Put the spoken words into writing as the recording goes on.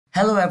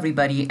Hello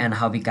everybody, and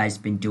how you guys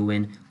been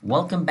doing?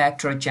 Welcome back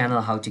to our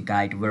channel How to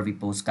Guide, where we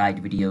post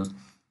guide videos.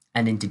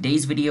 And in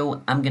today's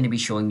video I'm going to be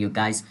showing you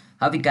guys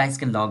how you guys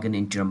can log in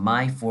into your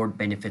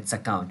MyFordBenefits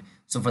account.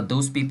 So for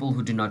those people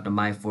who do not know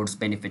MyFord's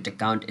benefit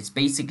account, it's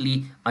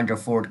basically under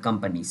Ford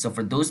company. So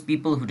for those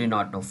people who do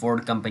not know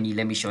Ford company,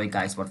 let me show you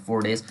guys what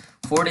Ford is.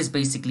 Ford is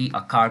basically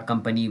a car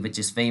company which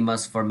is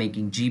famous for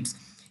making Jeeps.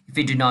 If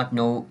you do not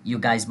know, you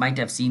guys might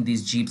have seen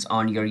these Jeeps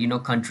on your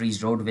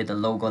country's road with a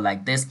logo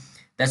like this.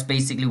 That's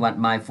basically what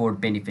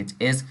MyFordBenefits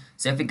is.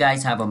 So if you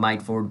guys have a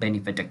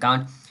MyFordBenefit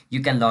account, you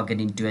can log in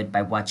into it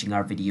by watching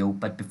our video.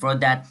 But before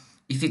that,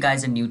 if you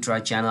guys are new to our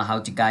channel How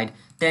to Guide,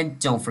 then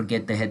don't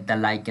forget to hit the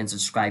like and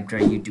subscribe to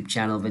our YouTube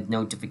channel with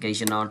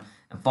notification on,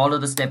 and follow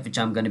the step which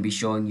I'm going to be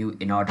showing you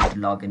in order to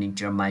log in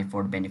into your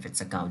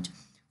MyFordBenefits account.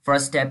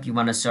 First step, you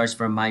want to search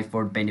for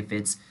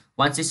MyFordBenefits.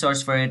 Once you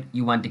search for it,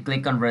 you want to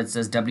click on where it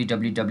says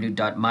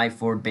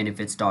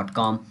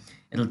www.myfordbenefits.com.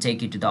 It'll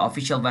take you to the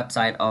official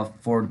website of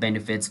Ford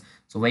Benefits.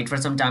 So wait for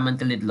some time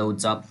until it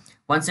loads up.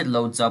 Once it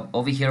loads up,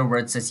 over here where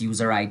it says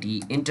user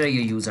ID, enter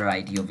your user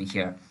ID over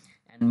here.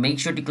 And make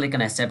sure to click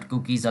on accept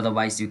cookies,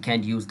 otherwise you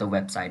can't use the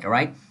website,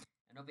 alright?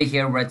 And over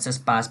here where it says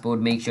passport,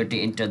 make sure to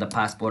enter the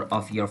password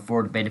of your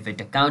Ford Benefit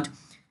account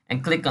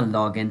and click on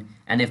login.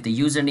 And if the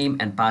username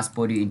and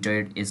password you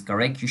entered is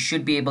correct, you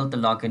should be able to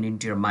log in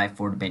into your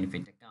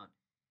MyFordBenefit account.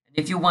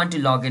 If you want to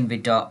log in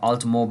with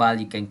Alt Mobile,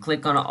 you can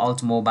click on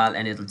Alt Mobile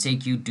and it'll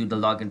take you to the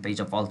login page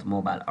of Alt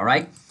Mobile,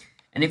 alright?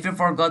 And if you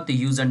forgot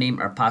the username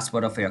or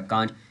password of your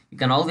account, you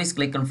can always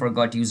click on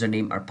forgot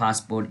username or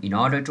password in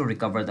order to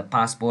recover the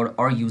password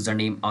or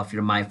username of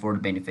your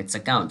MyFordBenefits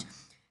account.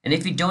 And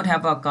if you don't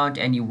have an account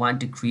and you want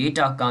to create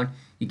an account,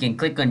 you can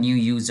click on new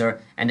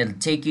user and it'll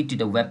take you to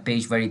the web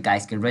page where you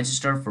guys can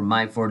register for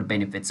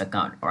MyFordBenefits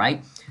account,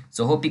 alright?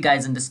 So hope you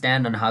guys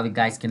understand on how you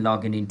guys can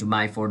log in into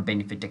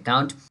MyFordBenefit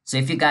account. So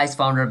if you guys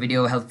found our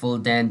video helpful,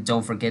 then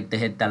don't forget to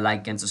hit the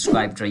like and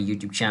subscribe to our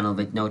YouTube channel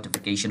with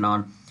notification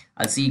on.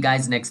 I'll see you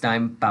guys next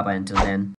time. Bye bye until then.